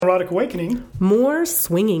Erotic Awakening. More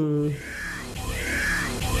swinging.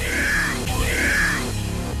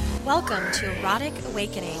 Welcome to Erotic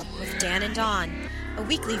Awakening with Dan and Dawn, a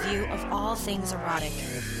weekly view of all things erotic.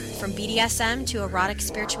 From BDSM to erotic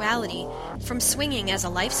spirituality, from swinging as a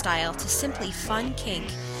lifestyle to simply fun kink,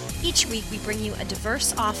 each week we bring you a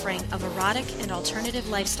diverse offering of erotic and alternative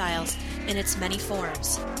lifestyles in its many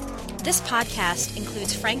forms. This podcast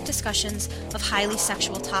includes frank discussions of highly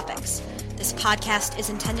sexual topics. This podcast is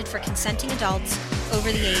intended for consenting adults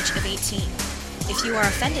over the age of 18. If you are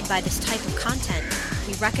offended by this type of content,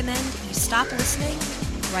 we recommend you stop listening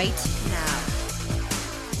right now.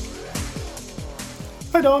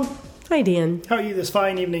 Hi, Dawn. Hi, Dan. How are you this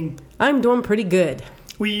fine evening? I'm doing pretty good.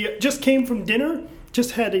 We just came from dinner.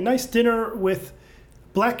 Just had a nice dinner with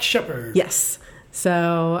Black Shepherd. Yes.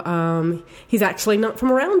 So he's actually not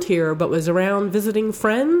from around here, but was around visiting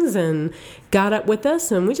friends and got up with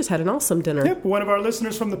us, and we just had an awesome dinner. Yep, one of our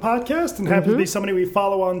listeners from the podcast, and happens to be somebody we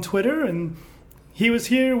follow on Twitter, and he was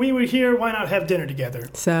here, we were here, why not have dinner together?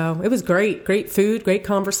 So it was great. Great food, great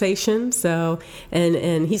conversation. So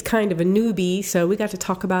and he's kind of a newbie, so we got to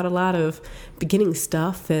talk about a lot of beginning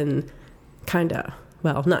stuff and kind of,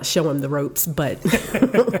 well, not show him the ropes, but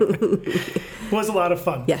It was a lot of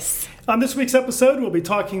fun. yes. On this week's episode, we'll be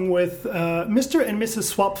talking with Mr. and Mrs.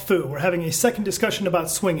 Swap Fu. We're having a second discussion about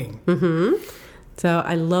swinging. So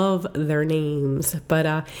I love their names.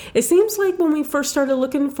 But it seems like when we first started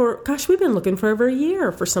looking for, we've been looking for over a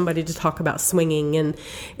year for somebody to talk about swinging. And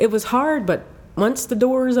it was hard, but once the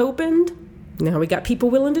doors opened, now we got people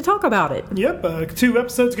willing to talk about it. Yep, 2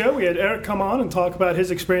 episodes ago, we had Eric come on and talk about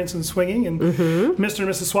his experience in swinging. And Mr. and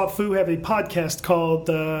Mrs. Swap Fu have a podcast called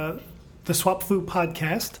the Swap Fu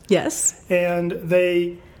Podcast. Yes. And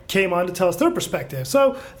they came on to tell us their perspective.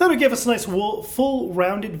 So that'll give us a nice full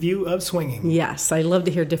rounded view of swinging. Yes, I love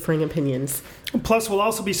to hear differing opinions. Plus, we'll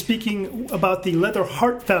also be speaking about the Leather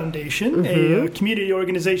Heart Foundation, a community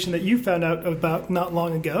organization that you found out about not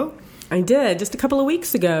long ago. I did, just a couple of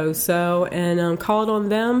weeks ago. So, and called on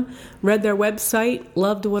them, read their website,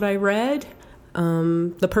 loved what I read.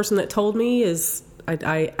 The person that told me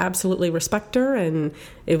I absolutely respect her, and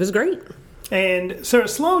it was great. And Sarah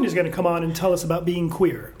Sloan is going to come on and tell us about being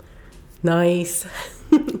queer. Nice.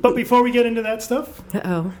 But before we get into that stuff,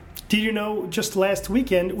 Uh-oh. did you know just last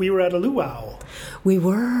weekend we were at a luau? We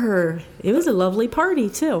were. It was a lovely party,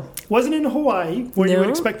 too. Wasn't in Hawaii, where you No. would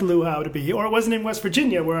expect a luau to be, or it wasn't in West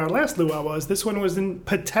Virginia, where our last luau was. This one was in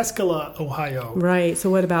Pawhuska, Ohio. Right.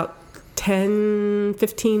 So what, about 10,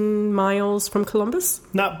 15 miles from Columbus?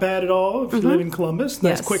 Not bad at all if you live in Columbus.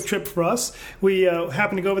 Nice Yes. quick trip for us. We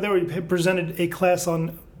happened to go over there. We presented a class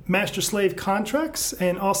on master-slave contracts,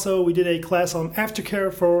 and also we did a class on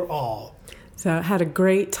aftercare for all. So I had a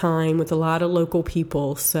great time with a lot of local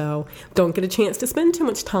people. So don't get a chance to spend too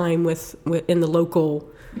much time with in the local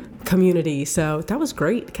community. So that was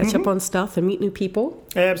great. Catch up on stuff and meet new people.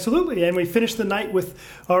 Absolutely. And we finished the night with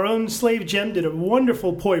our own slave Jem did a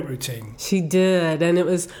wonderful poi routine. She did, and it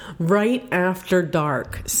was right after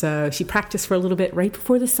dark. So she practiced for a little bit right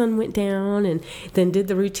before the sun went down, and then did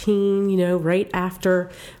the routine, right after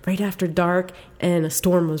dark, and a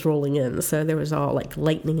storm was rolling in. So there was all like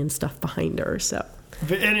lightning and stuff behind her. So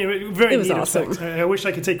Anyway, very It was neat awesome. effect. I wish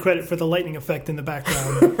I could take credit for the lightning effect in the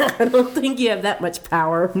background. I don't think you have that much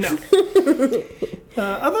power. No.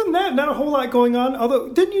 Other than that, not a whole lot going on. Although,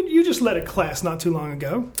 didn't you just led a class not too long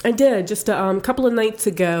ago? I did. Just a couple of nights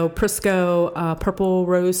ago, Prisco, Purple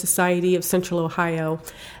Rose Society of Central Ohio,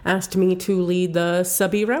 asked me to lead the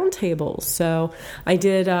subby roundtable. So I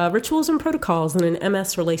did rituals and protocols in an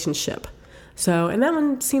MS relationship. So, and that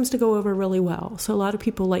one seems to go over really well. So a lot of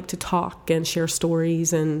people like to talk and share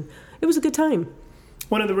stories, and it was a good time.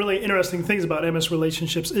 One of the really interesting things about MS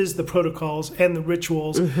relationships is the protocols and the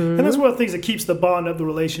rituals. And that's one of the things that keeps the bond of the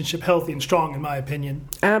relationship healthy and strong, in my opinion.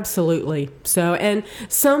 Absolutely. So, and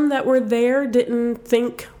some that were there didn't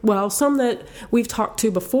think, some that we've talked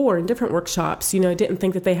to before in different workshops, didn't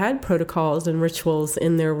think that they had protocols and rituals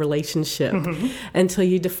in their relationship until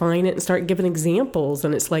you define it and start giving examples.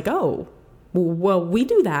 And it's like, oh, well, we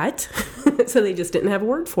do that. So they just didn't have a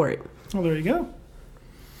word for it. Well, there you go.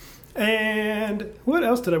 And what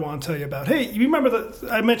else did I want to tell you about? Hey, you remember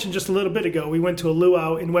that I mentioned just a little bit ago, we went to a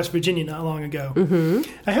luau in West Virginia not long ago.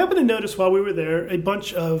 I happened to notice while we were there a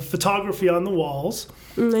bunch of photography on the walls.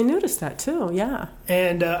 I noticed that too, yeah.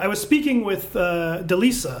 And I was speaking with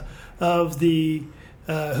Delisa of the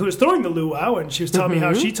who was throwing the luau, and she was telling me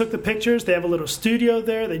how she took the pictures. They have a little studio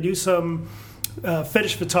there. They do some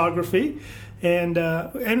fetish photography. And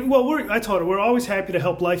I told her we're always happy to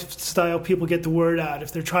help lifestyle people get the word out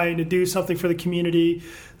if they're trying to do something for the community.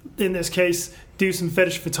 In this case, do some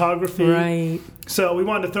fetish photography. Right. So we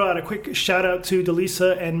wanted to throw out a quick shout out to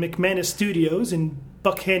Delisa and McManus Studios in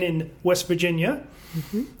Buckhannon, West Virginia.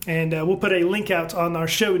 Mm-hmm. And we'll put a link out on our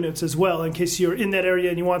show notes as well in case you're in that area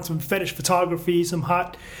and you want some fetish photography, some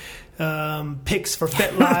hot pics for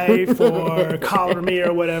FetLife or Collar Me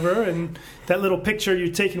or whatever. And that little picture you're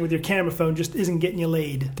taking with your camera phone just isn't getting you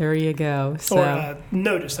laid. There you go. Or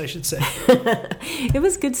noticed, I should say. It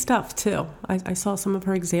was good stuff, too. I saw some of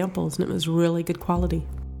her examples, and it was really good quality.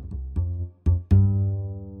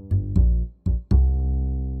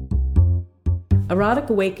 Erotic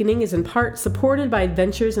Awakening is in part supported by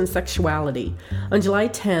Adventures in Sexuality. On July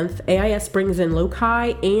 10th, AIS brings in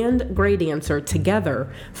Lokai and Grey Dancer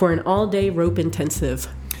together for an all-day rope intensive.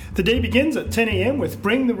 The day begins at 10 a.m. with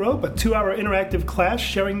Bring the Rope, a 2-hour interactive class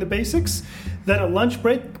sharing the basics. Then a lunch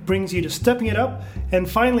break brings you to Stepping It Up,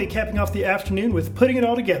 and finally capping off the afternoon with Putting It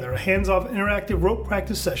All Together, a hands-off interactive rope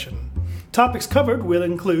practice session. Topics covered will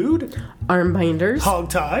include arm binders, hog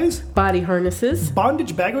ties, body harnesses,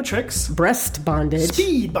 bondage bag o' tricks, breast bondage,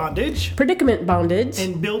 speed bondage, predicament bondage,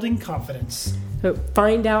 and building confidence. So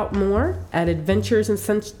find out more at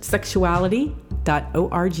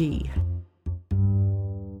adventuresinsexuality.org.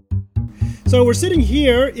 So we're sitting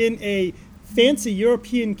here in a fancy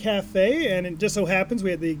European cafe, and it just so happens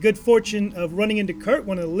we had the good fortune of running into Kurt,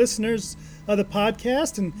 one of the listeners of the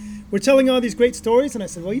podcast, and we're telling all these great stories, and I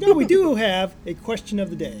said, well, we do have a question of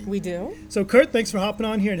the day. We do. So, Kurt, thanks for hopping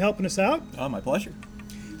on here and helping us out. Oh, my pleasure.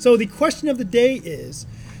 So the question of the day is,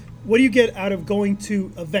 what do you get out of going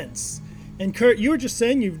to events? And, Kurt, you were just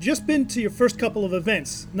saying you've just been to your first couple of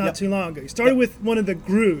events not too long ago. You started with one of the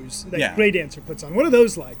Grews that Grey Dancer puts on. What are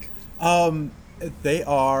those like? They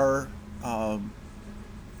are,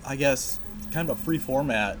 I guess, kind of a free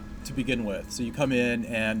format to begin with. So you come in,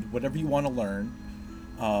 and whatever you want to learn,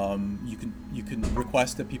 you can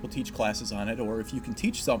request that people teach classes on it, or if you can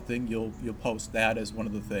teach something, you'll post that as one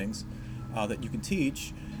of the things that you can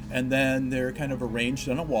teach. And then they're kind of arranged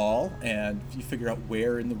on a wall, and you figure out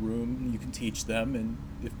where in the room you can teach them. And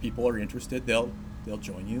if people are interested, they'll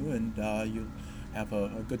join you, and you'll have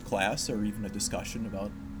a good class or even a discussion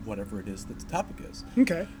about whatever it is that the topic is.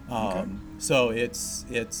 Okay. So it's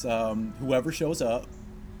whoever shows up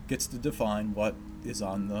gets to define what is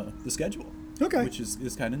on the schedule. Okay. Which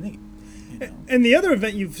is kind of neat. You know. And the other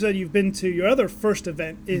event you've said you've been to, your other first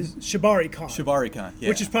event, is ShibariCon. ShibariCon, yeah.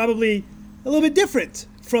 Which is probably a little bit different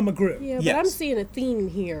from a Grew. Yeah, but Yes. I'm seeing a theme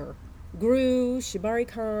here. Grew,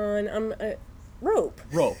 ShibariCon, rope.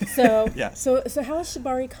 Rope. So, Yes. so how is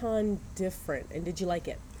ShibariCon different, and did you like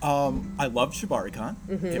it? I loved ShibariCon.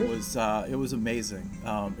 Mm-hmm. It was amazing.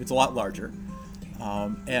 It's a lot larger,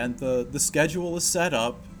 and the schedule is set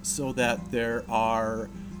up so that there are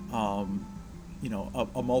a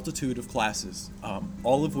multitude of classes,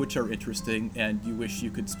 all of which are interesting, and you wish you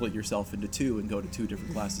could split yourself into two and go to two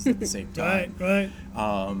different classes at the same time. Right.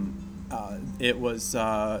 It was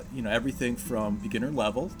everything from beginner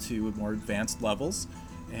level to more advanced levels,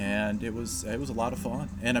 and it was a lot of fun,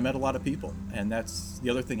 and I met a lot of people, and that's the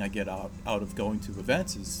other thing I get out of going to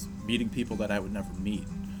events is meeting people that I would never meet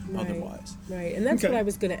otherwise. Right, and that's what I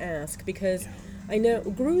was going to ask, because I know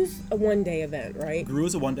Grew's a one-day event, right? Grew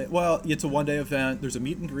is a one-day. Well, it's a one-day event. There's a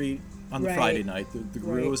meet and greet on the Friday night. The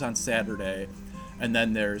Grew is on Saturday, and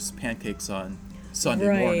then there's pancakes on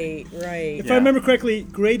Sunday morning. Right. If I remember correctly,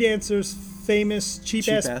 Grey Dancer's famous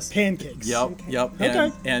cheap-ass pancakes. Yep.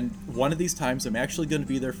 Okay. And one of these times, I'm actually going to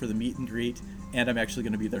be there for the meet and greet, and I'm actually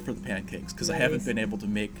going to be there for the pancakes because I haven't been able to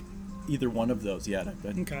make either one of those yet. I've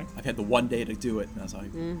had the one day to do it, and I was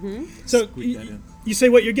like, So you say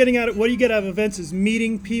what do you get out of events is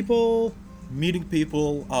meeting people,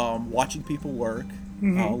 watching people work,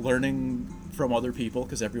 learning from other people,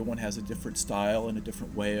 because everyone has a different style and a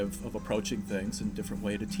different way of approaching things and a different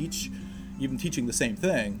way to teach, even teaching the same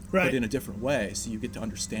thing, but in a different way, so you get to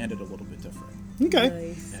understand it a little bit different. Okay.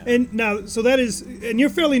 Nice. Yeah. And now, so that is, and you're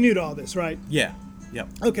fairly new to all this, right? Yeah. Yep.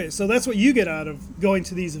 Okay, so that's what you get out of going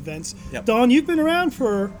to these events. Yep. Dawn, you've been around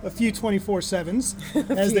for a few 24/7s,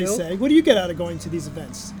 as they say. What do you get out of going to these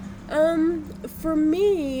events? For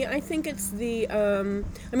me, I think it's the,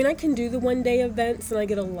 I can do the one-day events, and I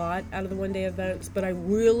get a lot out of the one-day events, but I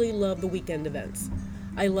really love the weekend events.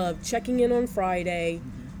 I love checking in on Friday,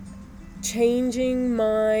 changing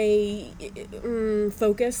my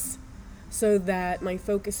focus so that my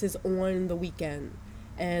focus is on the weekend.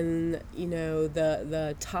 And,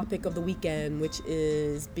 the topic of the weekend, which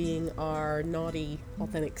is being our naughty,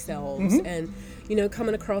 authentic selves. And,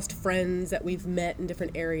 coming across friends that we've met in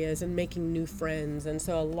different areas and making new friends. And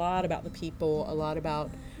so a lot about the people, a lot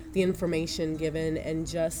about the information given, and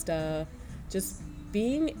just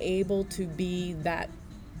being able to be that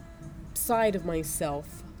side of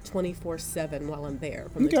myself 24/7 while I'm there,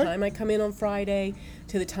 from the time I come in on Friday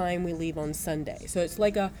to the time we leave on Sunday. So it's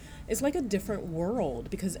like a different world,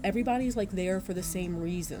 because everybody's like there for the same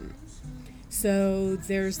reason. So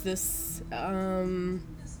there's this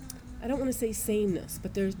I don't want to say sameness,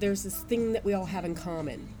 but there's this thing that we all have in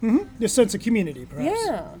common. The sense of community, perhaps.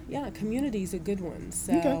 Yeah, community's a good one.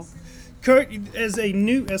 So Kurt, as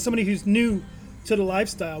somebody who's new to the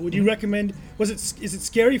lifestyle, would you recommend? Is it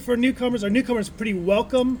scary for newcomers? Are newcomers pretty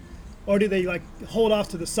welcome, or do they like hold off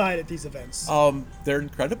to the side at these events? They're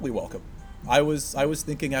incredibly welcome. I was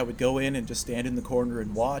thinking I would go in and just stand in the corner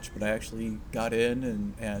and watch, but I actually got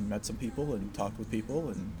in and met some people and talked with people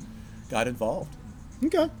and got involved.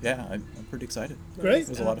 Okay. Yeah, I'm pretty excited. Great. It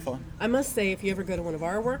was a lot of fun. I must say, if you ever go to one of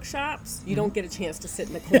our workshops, you don't get a chance to sit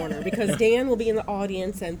in the corner, because Dan will be in the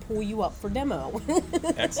audience and pull you up for demo.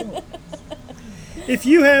 Excellent. If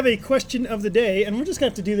you have a question of the day, and we're just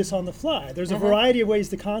going to have to do this on the fly, there's a variety of ways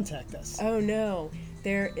to contact us. Oh, no.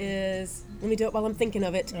 There is, let me do it while I'm thinking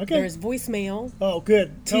of it. Okay. There's voicemail. Oh,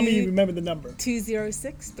 good. Tell me you remember the number.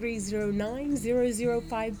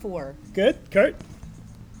 206-309-0054. Good. Kurt?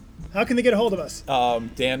 How can they get a hold of us?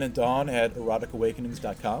 Dan and Dawn at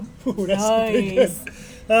eroticawakenings.com. Ooh, that's pretty good.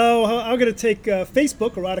 Oh, I'm going to take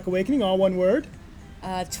Facebook, Erotic Awakening, all one word.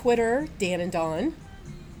 Twitter, Dan and Dawn.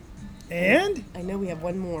 And? I know we have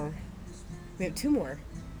one more. We have two more.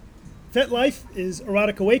 FetLife is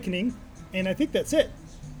Erotic Awakening, and I think that's it.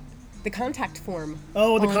 The contact form.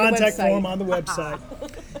 Oh, the contact form on the website.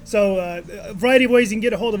 So, a variety of ways you can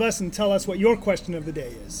get a hold of us and tell us what your question of the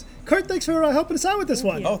day is. Kurt, thanks for helping us out with this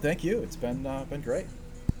one. Oh, thank you. It's been great.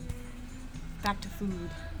 Back to food.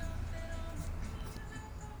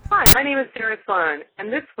 Hi, my name is Sarah Sloan,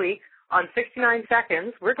 and this week on 69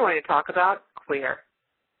 Seconds, we're going to talk about queer.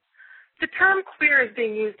 The term queer is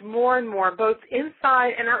being used more and more, both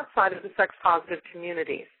inside and outside of the sex-positive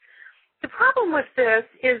communities. The problem with this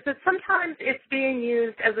is that sometimes it's being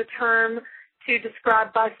used as a term to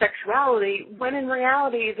describe bisexuality, when in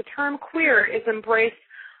reality the term queer is embraced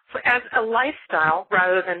as a lifestyle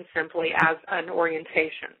rather than simply as an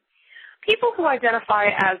orientation. People who identify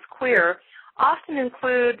as queer often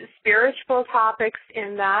include spiritual topics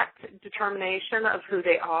in that determination of who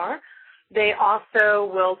they are. They also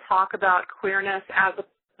will talk about queerness as a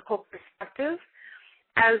political perspective,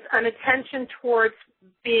 as an attention towards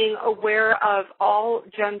being aware of all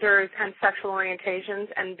genders and sexual orientations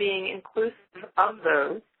and being inclusive of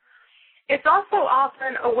those. It's also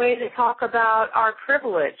often a way to talk about our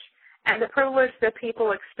privilege and the privilege that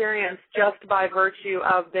people experience just by virtue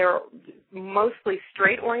of their mostly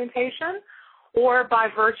straight orientation, or by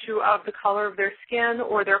virtue of the color of their skin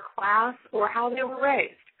or their class or how they were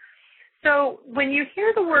raised. So when you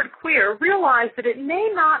hear the word queer, realize that it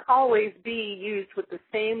may not always be used with the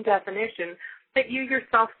same definition that you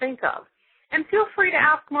yourself think of. And feel free to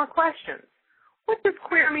ask more questions. What does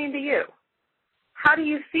queer mean to you? How do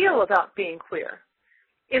you feel about being queer?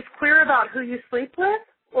 Is queer about who you sleep with,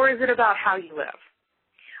 or is it about how you live?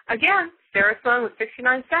 Again, Sarah Sloan with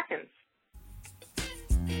 69 Seconds.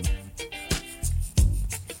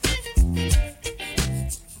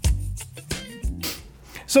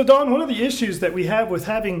 So, Dawn, one of the issues that we have with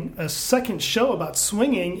having a second show about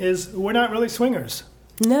swinging is we're not really swingers.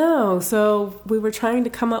 No, so we were trying to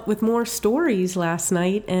come up with more stories last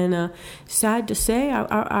night, and sad to say,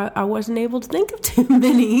 I wasn't able to think of too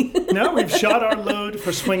many. No, we've shot our load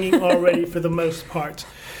for swinging already for the most part.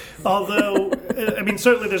 Although, I mean,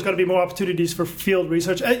 certainly there's going to be more opportunities for field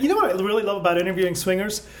research. You know what I really love about interviewing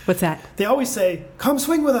swingers? What's that? They always say, come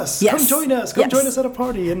swing with us. Yes. Come join us. Come join us at a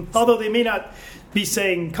party. And although they may not be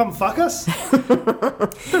saying, come fuck us,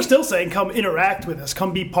 they're still saying, come interact with us.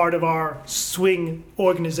 Come be part of our swing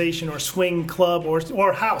organization or swing club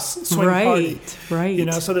or house swing party. Right. You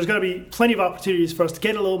know, so there's going to be plenty of opportunities for us to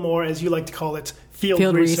get a little more, as you like to call it, field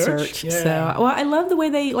research. Yeah. So, well, I love the way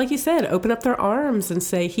they, like you said, open up their arms and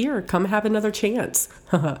say, here, come have another chance.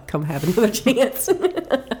 Come have another chance.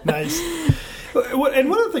 Nice. And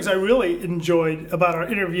one of the things I really enjoyed about our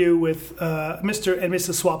interview with Mr. and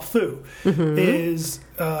Mrs. Swap Fu is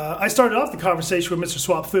I started off the conversation with Mr.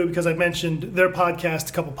 Swap Fu because I mentioned their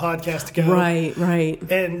podcast a couple podcasts ago. Right.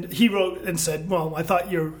 And he wrote and said, well, I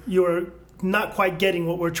thought you were not quite getting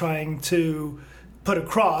what we're trying to put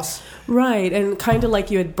across. Right, and kind of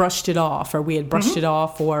like you had brushed it off, or we had brushed it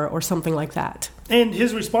off, or something like that. And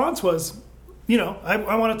his response was,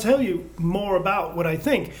 I want to tell you more about what I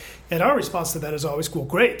think. And our response to that is always, well,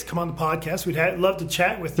 great, come on the podcast. We'd love to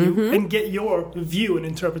chat with you and get your view and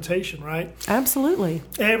interpretation, right? Absolutely.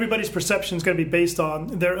 Everybody's perception is going to be based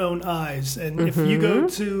on their own eyes. And if you go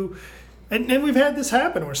to, and we've had this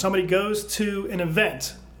happen where somebody goes to an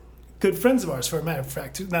event, good friends of ours, for a matter of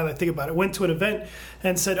fact, now that I think about it, went to an event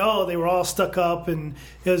and said, oh, they were all stuck up and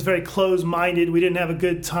it was very closed-minded. We didn't have a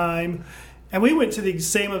good time. And we went to the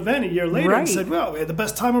same event a year later and said, well, we had the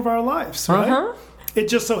best time of our lives, right? It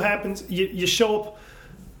just so happens you show up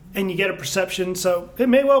and you get a perception. So it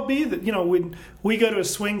may well be that, when we go to a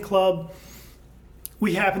swing club,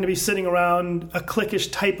 we happen to be sitting around a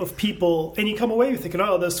cliquish type of people, and you come away thinking,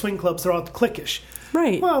 oh, those swing clubs are all cliquish.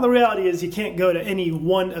 Right. Well, the reality is you can't go to any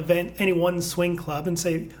one event, any one swing club and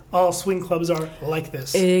say all swing clubs are like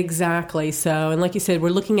this. Exactly. So, and like you said, we're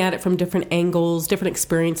looking at it from different angles, different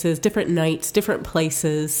experiences, different nights, different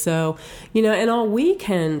places. So, and all we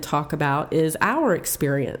can talk about is our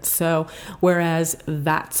experience. So, whereas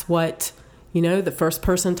that's what, the first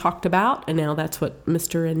person talked about, and now that's what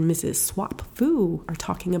Mr. and Mrs. Swap Fu are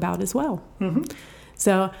talking about as well.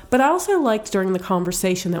 So, but I also liked during the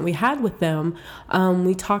conversation that we had with them,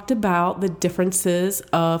 we talked about the differences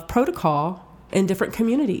of protocol in different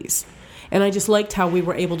communities. And I just liked how we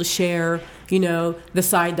were able to share, the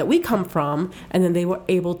side that we come from, and then they were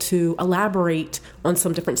able to elaborate on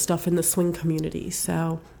some different stuff in the swing community.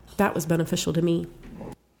 So that was beneficial to me.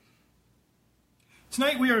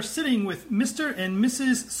 Tonight we are sitting with Mr. and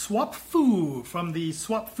Mrs. Swap Fu from the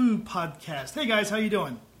Swap Fu podcast. Hey guys, how you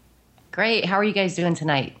doing? Great. How are you guys doing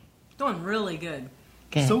tonight? Doing really good.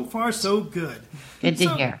 Good. So far, so good. Good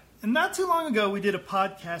to hear. And not too long ago, we did a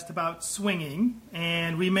podcast about swinging,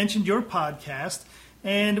 and we mentioned your podcast,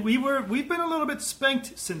 and we've been a little bit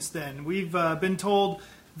spanked since then. We've been told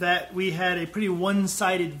that we had a pretty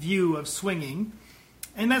one-sided view of swinging,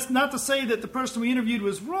 and that's not to say that the person we interviewed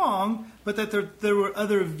was wrong, but that there were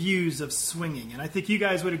other views of swinging, and I think you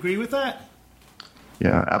guys would agree with that.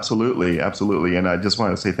 Yeah, absolutely. And I just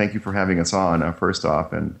want to say thank you for having us on, first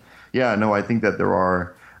off. And I think that there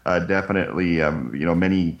are definitely,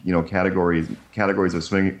 many, categories of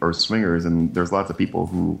swingers, and there's lots of people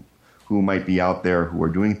who might be out there who are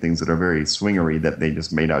doing things that are very swingery that they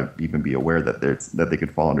just may not even be aware that they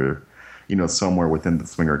could fall under, somewhere within the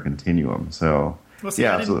swinger continuum. So, well, see,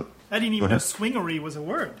 I didn't even know swingery was a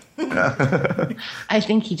word. I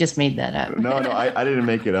think he just made that up. No, I didn't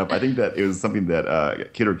make it up. I think that it was something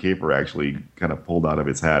that Kidder Caper actually kind of pulled out of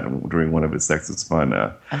his hat during one of his Sex is Fun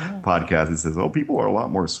podcasts. He says, people are a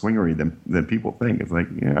lot more swingery than people think. It's like,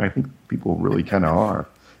 I think people really kind of are.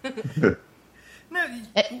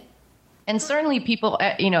 And certainly people,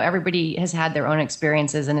 everybody has had their own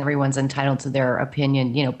experiences and everyone's entitled to their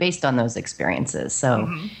opinion, based on those experiences. So...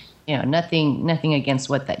 nothing against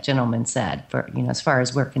what that gentleman said, for as far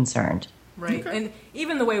as we're concerned. Right, okay. And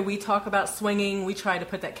even the way we talk about swinging, we try to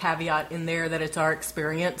put that caveat in there that it's our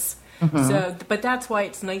experience. So, but that's why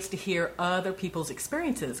it's nice to hear other people's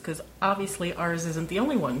experiences, because obviously ours isn't the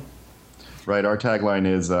only one. Right, our tagline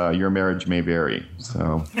is "Your marriage may vary."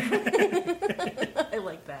 So, I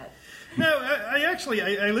like that. No,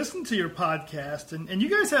 I listened to your podcast, and you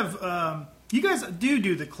guys have. You guys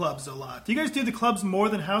do the clubs a lot. Do you guys do the clubs more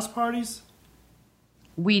than house parties?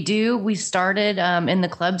 We do. We started in the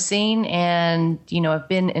club scene and, have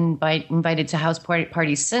been invited to house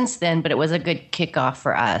parties since then, but it was a good kickoff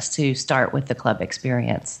for us to start with the club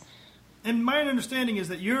experience. And my understanding is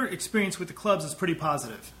that your experience with the clubs is pretty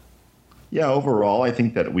positive. Yeah, overall, I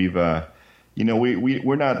think that we've...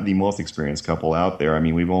 we're not the most experienced couple out there. I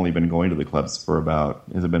mean, we've only been going to the clubs for about,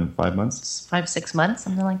 has it been 5 months? 5-6 months,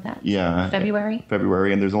 something like that. Yeah. February,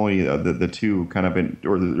 and there's only the two kind of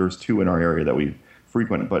there's two in our area that we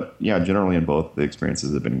frequent. But yeah, generally in both, the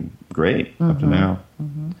experiences have been great up to now.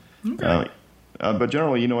 Okay. But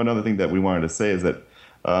generally, another thing that we wanted to say is that,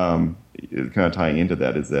 kind of tying into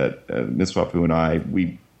that, is that Ms. Swapu and I,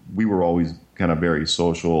 we were always kind of very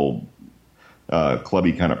social,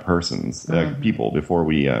 clubby kind of people before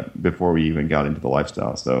we even got into the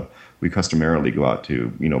lifestyle. So we customarily go out to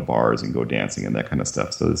bars and go dancing and that kind of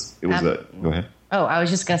stuff. So go ahead. Oh, I was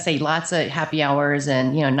just gonna say lots of happy hours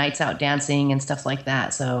and nights out dancing and stuff like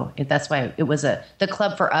that. So that's why it was the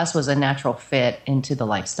club for us was a natural fit into the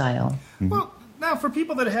lifestyle. Well, now for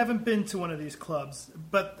people that haven't been to one of these clubs,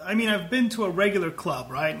 but I mean I've been to a regular club,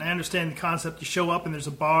 right? And I understand the concept. You show up and there's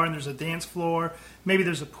a bar and there's a dance floor. Maybe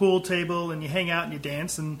there's a pool table and you hang out and you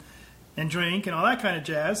dance and drink and all that kind of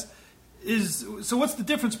jazz. So what's the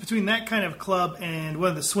difference between that kind of club and one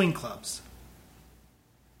of the swing clubs?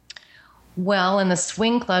 Well, in the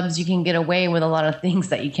swing clubs, you can get away with a lot of things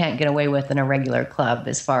that you can't get away with in a regular club,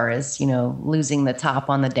 as far as, losing the top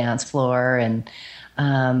on the dance floor and,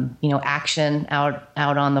 action out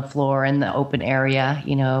on the floor in the open area,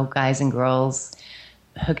 guys and girls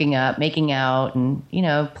hooking up, making out, and,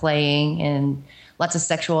 playing, and lots of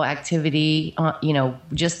sexual activity,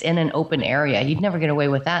 just in an open area. You'd never get away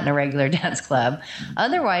with that in a regular dance club.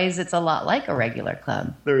 Otherwise, it's a lot like a regular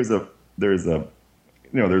club. There's a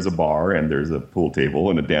bar and there's a pool table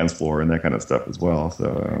and a dance floor and that kind of stuff as well.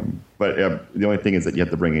 So, but the only thing is that you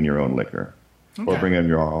have to bring in your own liquor or bring in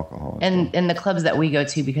your alcohol. And the clubs that we go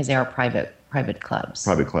to, because they are private clubs.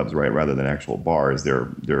 Private clubs, right? Rather than actual bars, they're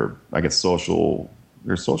I guess social.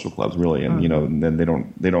 They're social clubs, really, and and then they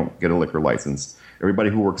don't get a liquor license. Everybody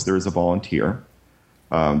who works there is a volunteer.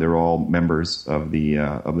 They're all members of the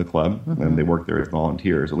club, and they work there as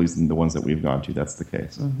volunteers. At least in the ones that we've gone to, that's the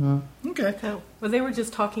case. Okay. So, well, they were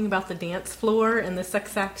just talking about the dance floor and the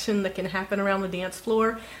sex action that can happen around the dance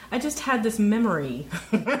floor. I just had this memory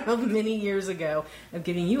of many years ago of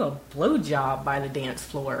giving you a blowjob by the dance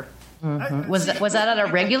floor. Was that at a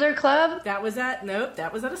regular club? That was at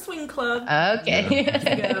a swing club. Okay.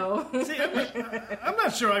 See, I'm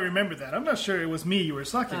not sure I remember that. I'm not sure it was me you were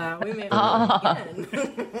sucking. We may have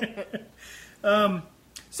again.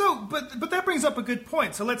 So, but that brings up a good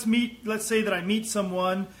point. So let's say that I meet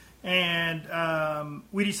someone and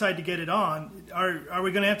we decide to get it on. Are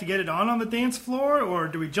we going to have to get it on the dance floor, or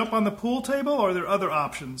do we jump on the pool table, or are there other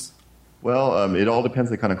options? Well, it all depends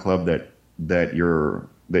on the kind of club that you're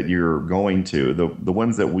going to. The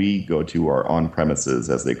ones that we go to are on premises,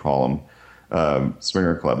 as they call them,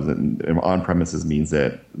 swinger clubs. And on premises means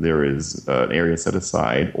that there is an area set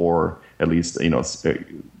aside, or at least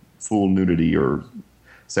full nudity or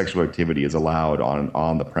sexual activity is allowed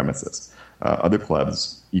on the premises. Other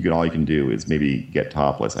clubs, all you can do is maybe get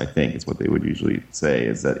topless. I think is what they would usually say,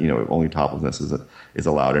 is that only toplessness is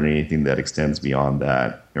allowed, and anything that extends beyond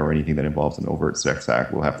that, or anything that involves an overt sex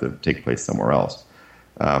act, will have to take place somewhere else.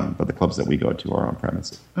 But the clubs that we go to are on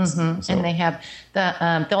premises. So, and they have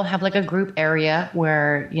they'll have like a group area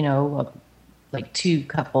where like two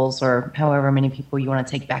couples or however many people you want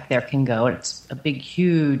to take back there can go. It's a big,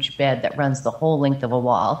 huge bed that runs the whole length of a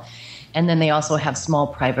wall, and then they also have small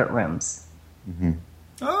private rooms. Mm-hmm.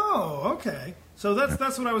 Oh, okay. So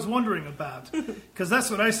that's what I was wondering about, because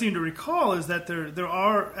that's what I seem to recall, is that there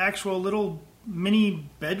are actual little mini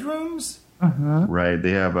bedrooms. Right.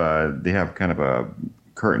 They have kind of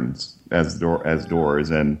curtains as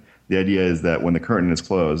doors, and the idea is that when the curtain is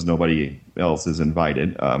closed, nobody else is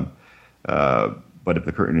invited. But if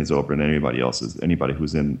the curtain is open, anybody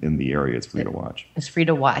who's in the area is free to watch. It's free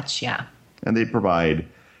to watch, yeah. And they provide,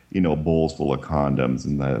 bowls full of condoms,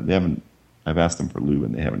 and they haven't. I've asked them for lube,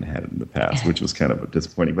 and they haven't had it in the past, which was kind of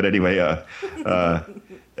disappointing. But anyway,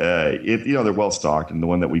 they're well stocked, and the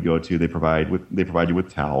one that we go to, they provide you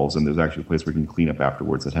with towels, and there's actually a place where you can clean up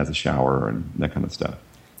afterwards that has a shower and that kind of stuff.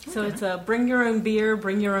 So it's a bring your own beer,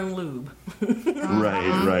 bring your own lube.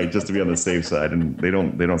 Right, just to be on the safe side. And they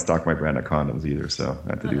don't stock my brand of condoms either, so I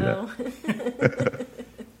have to do that.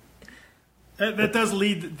 That does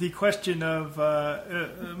lead the question of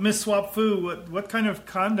Miss Swap Fu. What kind of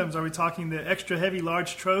condoms are we talking? The extra heavy,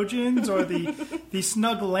 large Trojans, or the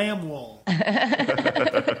snug lamb wool?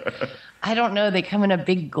 I don't know. They come in a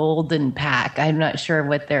big golden pack. I'm not sure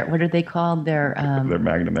what are they called? They're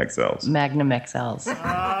Magnum XLs. Magnum XLs.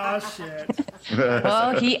 Ah, shit.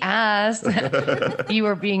 Well, he asked. You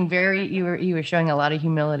were being you were showing a lot of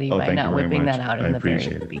humility by not whipping that out in the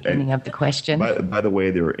very beginning of the question. By the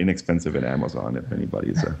way, they're inexpensive at Amazon. If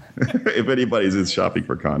anybody's is shopping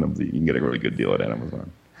for condoms, you can get a really good deal at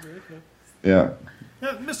Amazon. Yeah.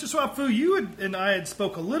 Now, Mr. Swap Fu, you and I had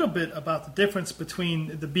spoke a little bit about the difference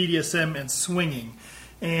between the BDSM and swinging,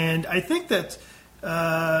 and I think that,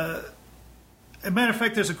 as a matter of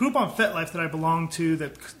fact, there's a group on FetLife that I belong to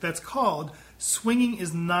that's called "Swinging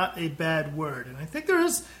is Not a Bad Word," and I think there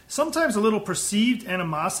is sometimes a little perceived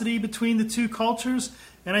animosity between the two cultures,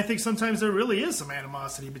 and I think sometimes there really is some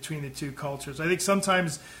animosity between the two cultures. I think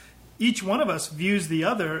sometimes each one of us views the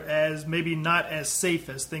other as maybe not as safe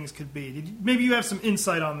as things could be. Maybe you have some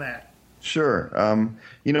insight on that. Sure.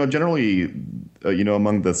 Generally,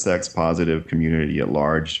 among the sex-positive community at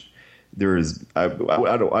large, there is, I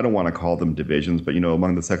don't want to call them divisions, but,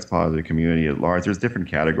 among the sex-positive community at large, there's different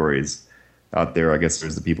categories out there. I guess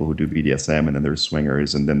there's the people who do BDSM, and then there's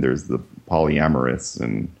swingers, and then there's the polyamorous,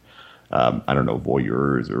 and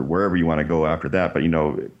voyeurs, or wherever you want to go after that. But,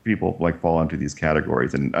 people fall into these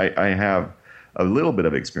categories. And I have a little bit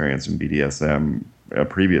of experience in BDSM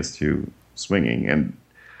previous to swinging. And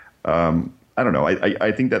I I don't know.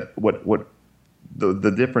 I think that what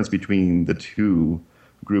the difference between the two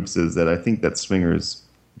groups is that I think that swingers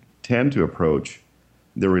tend to approach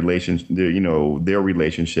their relationships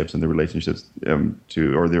and their relationships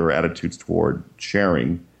or their attitudes toward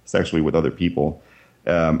sharing sexually with other people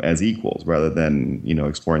as equals, rather than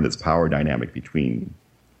exploring this power dynamic between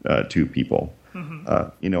two people.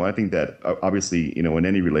 Mm-hmm. I think that obviously in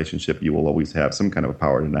any relationship you will always have some kind of a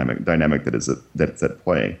power dynamic that's at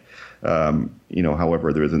play.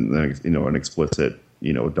 However, there isn't an explicit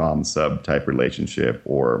dom sub type relationship,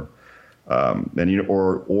 or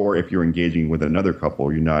if you're engaging with another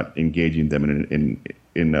couple, you're not engaging them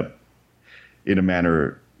in a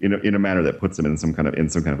manner that puts them in some kind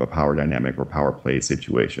of a power dynamic or power play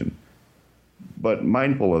situation. But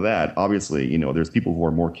mindful of that, obviously, there's people who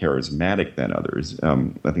are more charismatic than others. I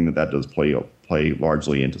think that does play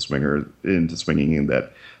largely into swinging, in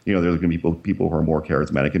that there's going to be people who are more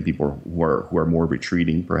charismatic and people who are more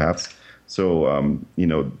retreating, perhaps. So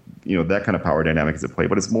that kind of power dynamic is at play.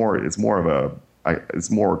 But it's more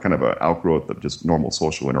kind of an outgrowth of just normal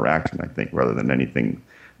social interaction, I think, rather than anything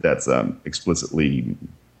that's explicitly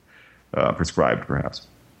prescribed, perhaps.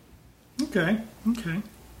 Okay.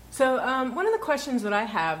 So one of the questions that I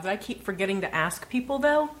have that I keep forgetting to ask people,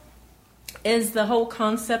 though, is the whole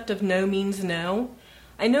concept of no means no.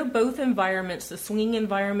 I know both environments, the swinging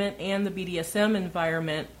environment and the BDSM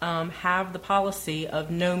environment, have the policy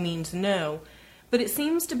of no means no, but it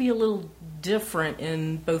seems to be a little different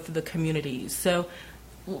in both of the communities. So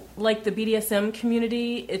like the BDSM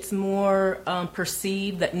community, it's more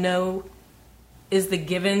perceived that no is the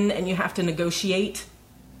given and you have to negotiate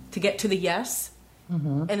to get to the yes.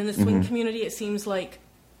 Mm-hmm. And in the swing community, it seems like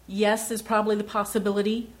yes is probably the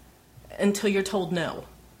possibility until you're told no.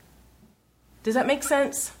 Does that make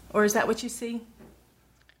sense? Or is that what you see?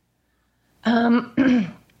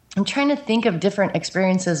 I'm trying to think of different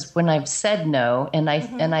experiences when I've said no, and I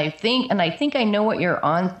think I know what you're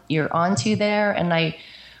onto there, and I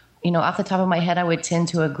off the top of my head I would tend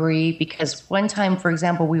to agree, because one time, for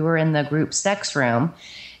example, we were in the group sex room,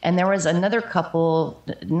 and there was another couple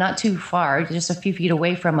not too far, just a few feet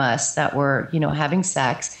away from us, that were, having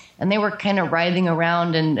sex. And they were kind of writhing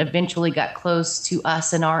around and eventually got close to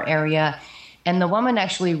us in our area. And the woman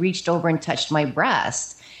actually reached over and touched my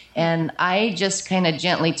breast. And I just kind of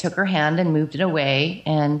gently took her hand and moved it away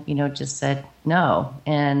and, just said no.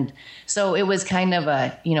 And so it was kind of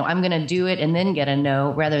a, I'm going to do it and then get a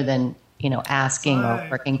no, rather than, asking or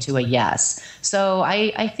working to a yes. So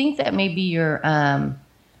I think that maybe you're...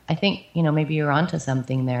 maybe you're onto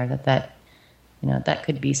something there, that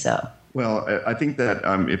could be so. Well, I think that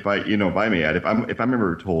if I may add, if I'm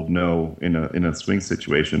ever told no in a swing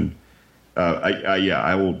situation,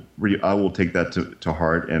 I will take that to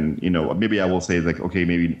heart, and maybe I will say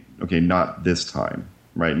not this time,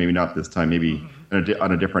 right? Maybe not this time. Maybe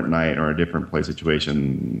on a different night or a different play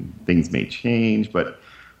situation, things may change. But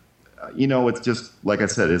it's just like I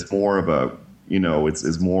said, it's more of a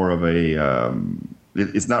it's more of a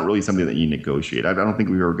it's not really something that you negotiate. I don't think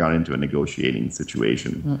we've ever got into a negotiating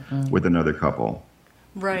situation with another couple.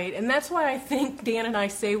 Right, and that's why I think Dan and I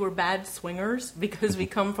say we're bad swingers, because we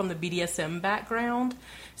come from the BDSM background.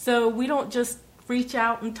 So we don't just reach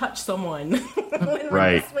out and touch someone when we're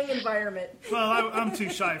in a swing environment. Well, I'm too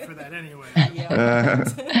shy for that anyway.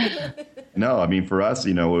 No, I mean, for us,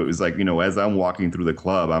 it was like, as I'm walking through the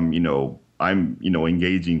club, I'm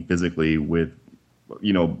engaging physically with,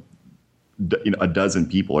 a dozen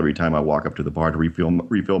people every time I walk up to the bar to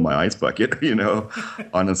refill my ice bucket,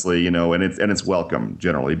 honestly, and it's welcome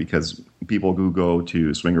generally, because people who go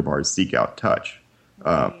to swinger bars seek out touch.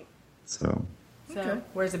 Right. So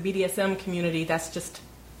whereas the BDSM community, that's just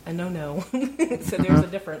a no. So there's a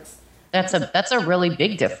difference. That's a really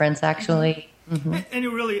big difference, actually. Mm-hmm. And it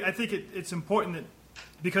really, I think it's important that,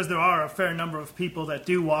 because there are a fair number of people that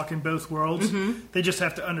do walk in both worlds, they just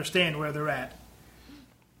have to understand where they're at.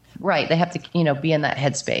 Right, they have to, be in that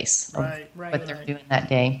headspace of what they're doing that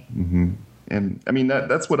day. Mm-hmm. And I mean,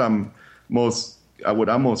 that's what I'm most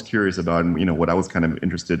curious about, and what I was kind of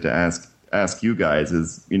interested to ask you guys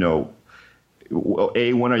is, well,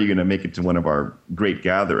 A, when are you going to make it to one of our great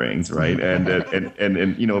gatherings, right? And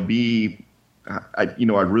B, I'd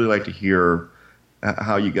really like to hear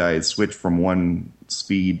how you guys switch from one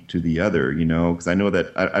speed to the other, because I know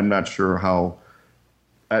that I'm not sure how.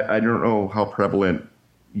 I don't know how prevalent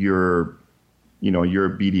your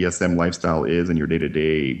BDSM lifestyle is in your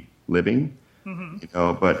day-to-day living,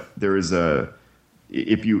 but there is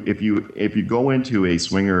if you go into a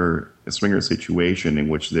swinger situation in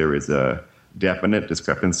which there is a definite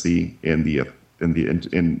discrepancy in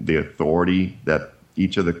the authority that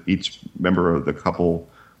each member of the couple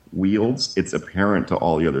wields, it's apparent to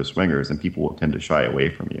all the other swingers, and people will tend to shy away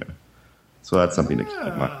from you. So that's something to keep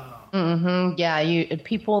in mind. Mm-hmm. Yeah,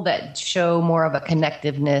 people that show more of a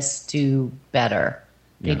connectiveness do better.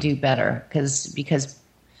 They do better because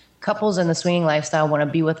couples in the swinging lifestyle want to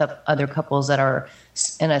be with other couples that are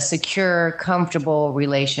in a secure, comfortable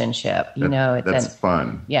relationship. That's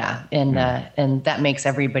fun. Yeah, and that makes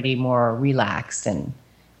everybody more relaxed and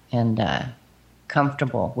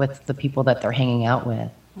comfortable with the people that they're hanging out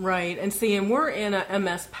with. Right, and we're in a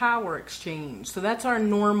MS Power exchange, so that's our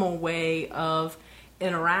normal way of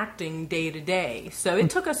interacting day to day. So it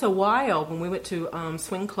took us a while when we went to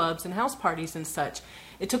swing clubs and house parties and such.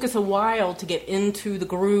 It took us a while to get into the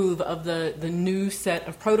groove of the new set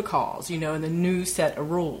of protocols, and the new set of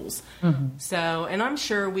rules. Mm-hmm. So, and I'm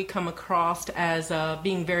sure we come across as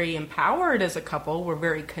being very empowered as a couple. We're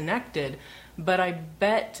very connected, but I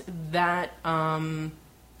bet that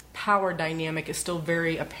power dynamic is still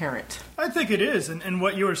very apparent. I think it is, and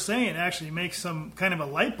what you were saying actually makes some kind of a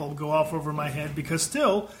light bulb go off over my head, because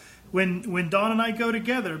still, when Dawn and I go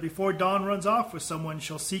together, before Dawn runs off with someone,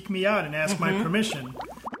 she'll seek me out and ask my permission.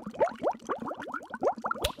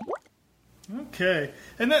 Okay,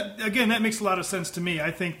 and that makes a lot of sense to me.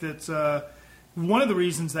 I think that one of the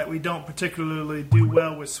reasons that we don't particularly do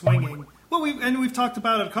well with swinging, we've talked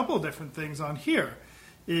about a couple of different things on here,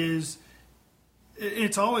 is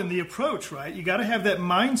it's all in the approach, right? You got to have that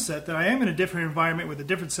mindset that I am in a different environment with a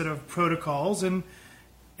different set of protocols, and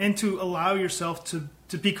to allow yourself to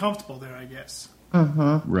be comfortable there, I guess.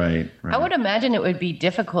 Mm-hmm. Right. I would imagine it would be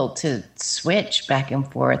difficult to switch back and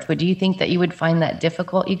forth. But do you think that you would find that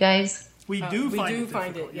difficult, you guys? We do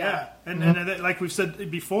find it, yeah. And like we've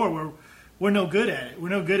said before, we're no good at it. We're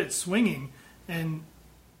no good at swinging, and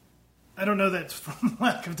I don't know that's from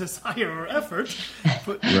lack of desire or effort.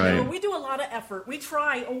 But, right. We do a lot of effort. We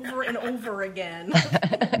try over and over again.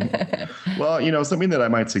 Well, something that I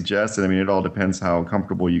might suggest, and it all depends how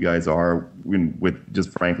comfortable you guys are with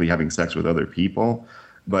just frankly having sex with other people.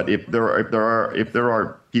 But if there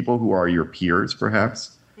are people who are your peers,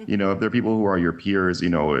 perhaps, if there are people who are your peers,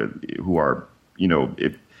 who are,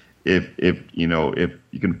 if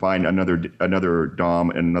you can find another dom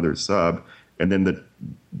and another sub, and then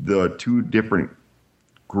the two different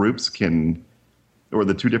groups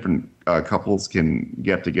the two different couples can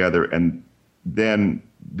get together, and then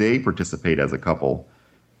they participate as a couple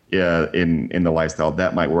in the lifestyle.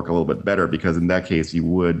 That might work a little bit better, because in that case you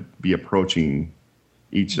would be approaching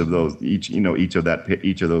each of those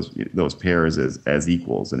pairs as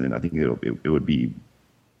equals, and then I think it would be,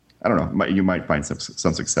 I don't know, you might find some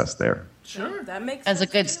success there. Sure, that makes sense. As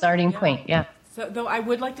a good starting point, yeah. So, though I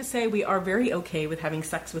would like to say we are very okay with having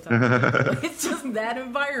sex with other people. It's just that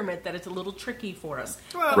environment that it's a little tricky for us.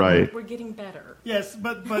 Well, right. We're getting better. Yes,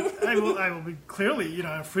 but I will be clearly,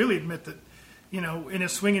 I freely admit that, in a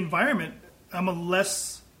swing environment, I'm a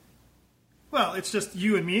less, well, it's just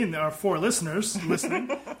you and me and our 4 listeners listening.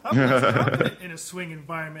 I'm less confident in a swing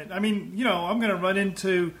environment. I'm going to run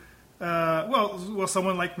into,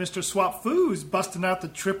 someone like Mr. Swap Foos busting out the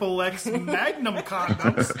XXX Magnum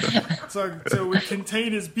condoms so we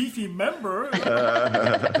contain his beefy member.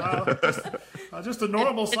 Just a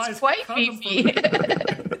normal size. It's quite beefy.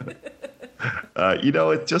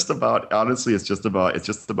 It's just about, honestly, it's just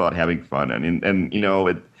about having fun, and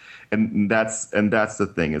that's the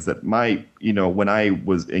thing, is that when I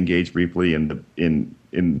was engaged briefly with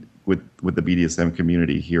the BDSM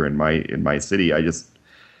community here in my city, I just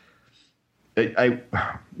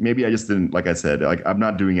didn't, like I said, I'm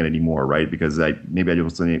not doing it anymore, right? Because I just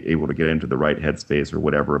wasn't able to get into the right headspace or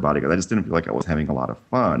whatever about it, because I just didn't feel like I was having a lot of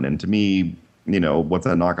fun. And to me, what's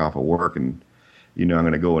that knockoff of work? And I'm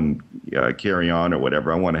going to go and carry on or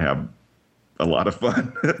whatever. I want to have a lot of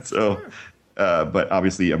fun. So, but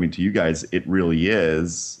obviously, to you guys, it really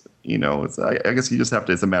is. It's I guess you just have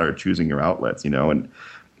to. It's a matter of choosing your outlets,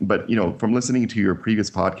 But from listening to your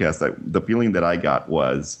previous podcast, the feeling that I got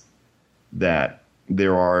was that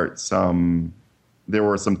there were some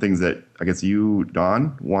things that I guess you,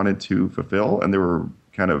 Dawn, wanted to fulfill, and there were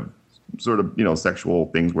kind of sort of sexual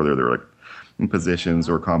things where there were like positions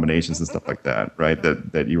or combinations and stuff like that, right?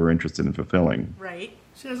 That you were interested in fulfilling. Right.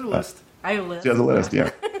 She has a list. I have a list. She has a list,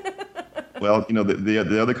 yeah. Well,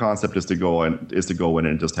 the other concept is to go in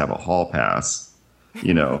and just have a hall pass,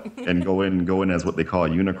 and go in as what they call a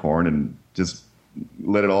unicorn, and just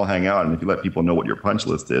let it all hang out. And if you let people know what your punch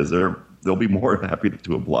list is, they're they'll be more happy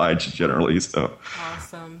to oblige generally. So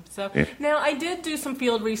awesome. So now I did do some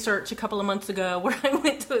field research a couple of months ago where I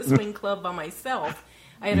went to a swing club by myself.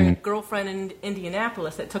 I had a girlfriend in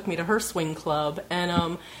Indianapolis that took me to her swing club,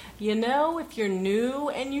 and if you're new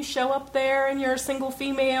and you show up there and you're a single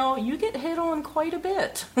female, you get hit on quite a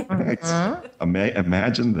bit.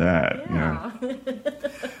 Imagine that. Yeah.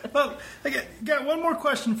 Well, I got one more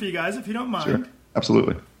question for you guys, if you don't mind. Sure.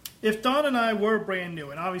 Absolutely. If Dawn and I were brand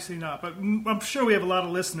new, and obviously not, but I'm sure we have a lot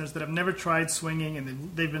of listeners that have never tried swinging,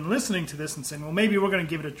 and they've been listening to this and saying, well, maybe we're going to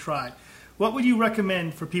give it a try. What would you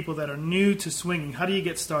recommend for people that are new to swinging? How do you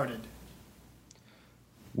get started?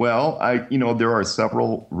 Well, there are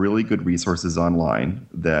several really good resources online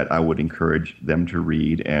that I would encourage them to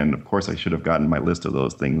read. And of course, I should have gotten my list of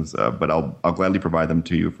those things, but I'll gladly provide them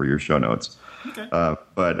to you for your show notes. Okay.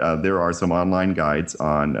 But there are some online guides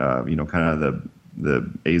on, kind of the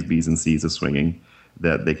A's, B's, and C's of swinging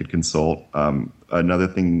that they could consult. Another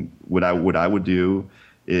thing, what I would do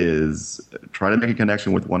is try to make a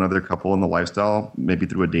connection with one other couple in the lifestyle, maybe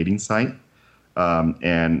through a dating site,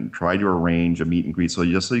 and try to arrange a meet and greet. So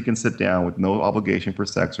you can sit down with no obligation for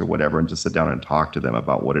sex or whatever, and just sit down and talk to them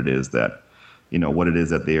about what it is that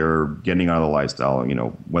they're getting out of the lifestyle,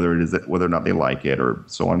 whether or not they like it, or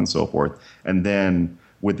so on and so forth. And then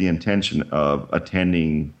with the intention of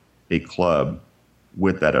attending a club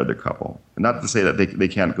with that other couple. And not to say that they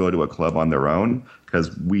can't go to a club on their own,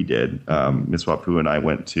 because we did. Ms. Wapu and I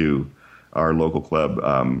went to our local club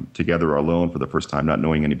together alone for the first time, not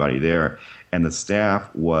knowing anybody there. And the staff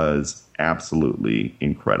was absolutely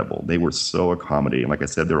incredible. They were so accommodating. Like I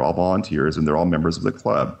said, they're all volunteers and they're all members of the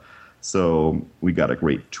club. So we got a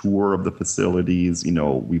great tour of the facilities.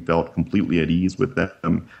 We felt completely at ease with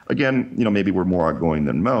them. Again, maybe we're more outgoing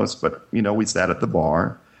than most, but, we sat at the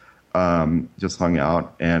bar, just hung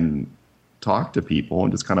out and talked to people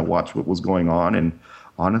and just kind of watched what was going on. And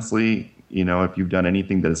honestly, if you've done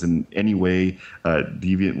anything that is in any way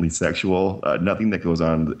deviantly sexual, nothing that goes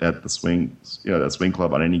on at the swing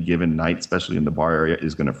club on any given night, especially in the bar area,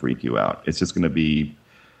 is going to freak you out. It's just going to be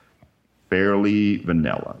fairly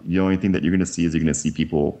vanilla. The only thing that you're going to see is you're going to see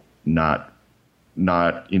people not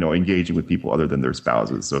engaging with people other than their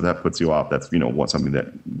spouses. So that puts you off. That's something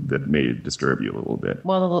that may disturb you a little bit.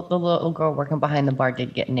 Well, the little girl working behind the bar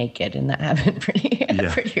did get naked, and that happened pretty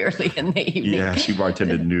early in the evening. Yeah, she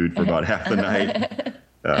bartended nude for about half the night,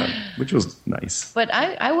 which was nice. But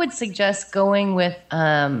I would suggest going with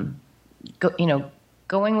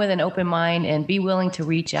going with an open mind and be willing to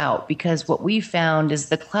reach out, because what we found is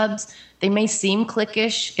the clubs, they may seem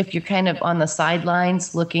cliquish if you're kind of on the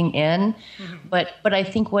sidelines looking in, but I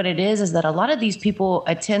think what it is that a lot of these people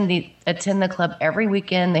attend the club every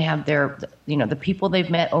weekend. They have their, the people they've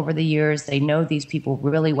met over the years. They know these people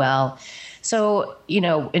really well. So,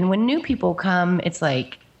 and when new people come, it's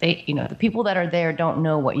like, the people that are there don't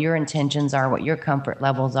know what your intentions are, what your comfort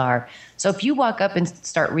levels are. So if you walk up and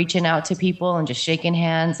start reaching out to people and just shaking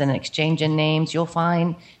hands and exchanging names, you'll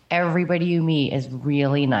find everybody you meet is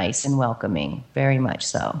really nice and welcoming, very much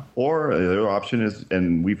so. Or the other option is,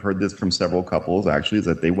 and we've heard this from several couples actually, is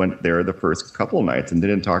that they went there the first couple of nights and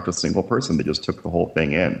didn't talk to a single person. They just took the whole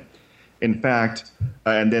thing in. In fact,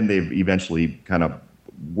 and then they've eventually kind of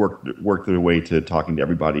worked their way to talking to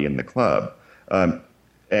everybody in the club.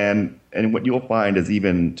 And what you'll find is,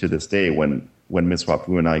 even to this day, when Ms.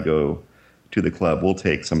 Wapu and I go to the club, we'll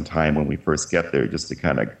take some time when we first get there just to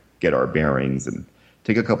kind of get our bearings and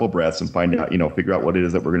take a couple breaths and find out, figure out what it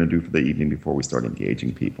is that we're going to do for the evening before we start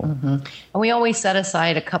engaging people. Mm-hmm. And we always set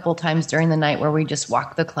aside a couple times during the night where we just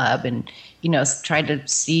walk the club and, try to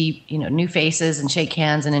see, new faces and shake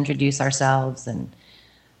hands and introduce ourselves. And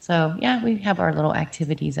so, yeah, we have our little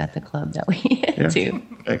activities at the club that we do.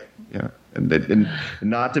 Yeah. And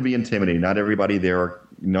not to be intimidating, not everybody there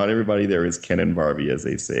is Ken and Barbie, as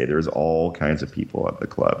they say. There's all kinds of people at the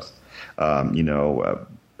clubs. I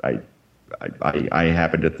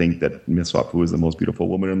happen to think that Miss Wapu is the most beautiful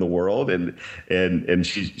woman in the world, and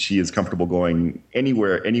she is comfortable going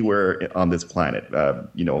anywhere on this planet.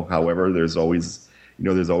 However, there's always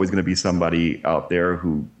going to be somebody out there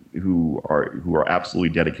who are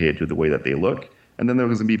absolutely dedicated to the way that they look, and then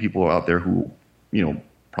there's going to be people out there who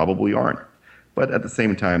probably aren't. But at the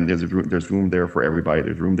same time, there's room there for everybody.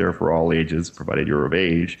 There's room there for all ages, provided you're of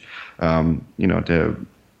age, to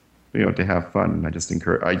have fun. I just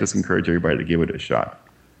encourage everybody to give it a shot.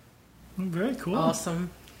 Very cool. Awesome.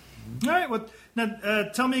 All right. Well, now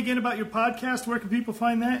tell me again about your podcast. Where can people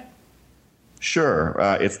find that? Sure.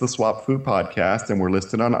 It's the Swap Food Podcast, and we're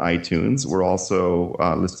listed on iTunes. We're also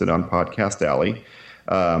listed on Podcast Alley.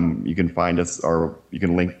 You can find us, or you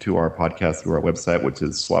can link to our podcast through our website, which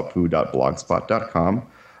is swapfoo.blogspot.com.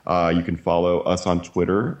 You can follow us on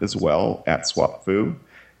Twitter as well, @swapfoo.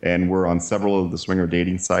 And we're on several of the swinger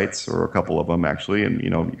dating sites, or a couple of them actually. And, you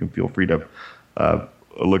can feel free to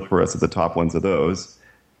look for us at the top ones of those.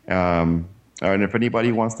 And if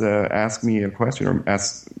anybody wants to ask me a question, or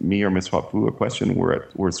ask me or Ms. Swapfoo a question, we're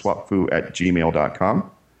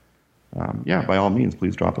swapfoo@gmail.com. By all means,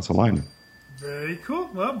 please drop us a line. Very cool.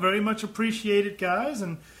 Well, very much appreciated, guys,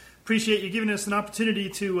 and appreciate you giving us an opportunity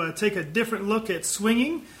to take a different look at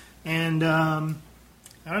swinging. And I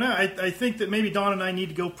don't know, I think that maybe Dawn and I need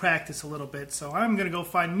to go practice a little bit, so I'm going to go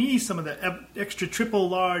find me some of the extra triple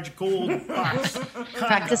large gold box.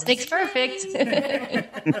 Practice makes perfect.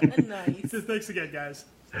 Nice. Thanks again, guys.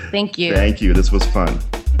 Thank you. Thank you. This was fun.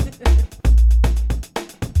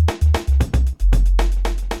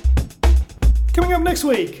 Coming up next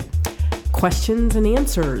week, questions and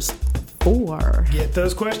answers 4. Get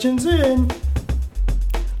those questions in.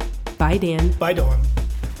 Bye, Dan. Bye, Dawn.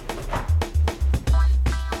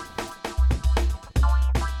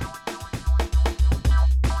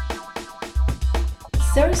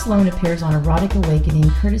 Sarah Sloan appears on Erotic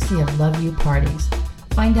Awakening courtesy of Love U Parties.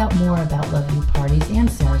 Find out more about Love U Parties and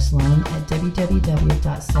Sarah Sloan at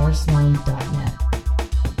www.sarahsloan.net.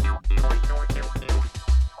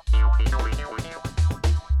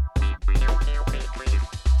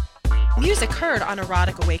 Music heard on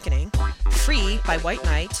Erotic Awakening, Free by White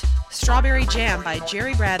Knight, Strawberry Jam by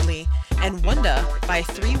Jerry Bradley, and Wunda by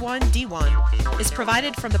 31D1 is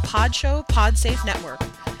provided from the Podshow Podsafe Network.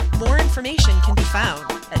 More information can be found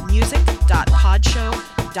at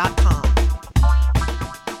music.podshow.com.